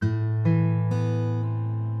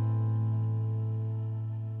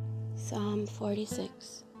Psalm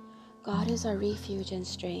 46. God is our refuge and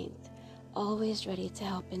strength, always ready to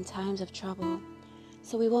help in times of trouble.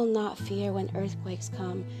 So we will not fear when earthquakes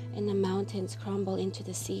come and the mountains crumble into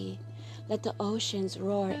the sea. Let the oceans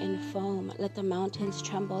roar and foam, let the mountains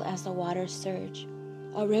tremble as the waters surge.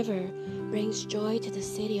 A river brings joy to the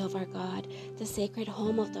city of our God, the sacred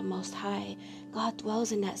home of the Most High. God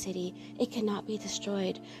dwells in that city. It cannot be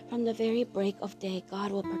destroyed. From the very break of day,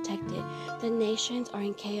 God will protect it. The nations are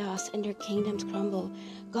in chaos and their kingdoms crumble.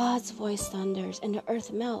 God's voice thunders and the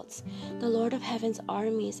earth melts. The Lord of heaven's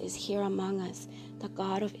armies is here among us. The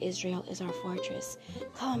God of Israel is our fortress.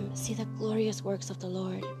 Come, see the glorious works of the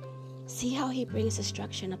Lord. See how he brings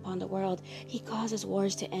destruction upon the world. He causes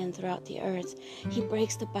wars to end throughout the earth. He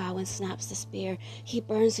breaks the bow and snaps the spear. He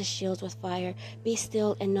burns the shields with fire. Be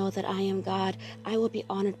still and know that I am God. I will be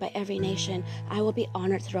honored by every nation. I will be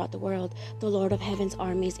honored throughout the world. The Lord of heaven's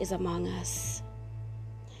armies is among us.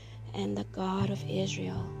 And the God of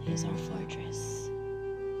Israel is our fortress.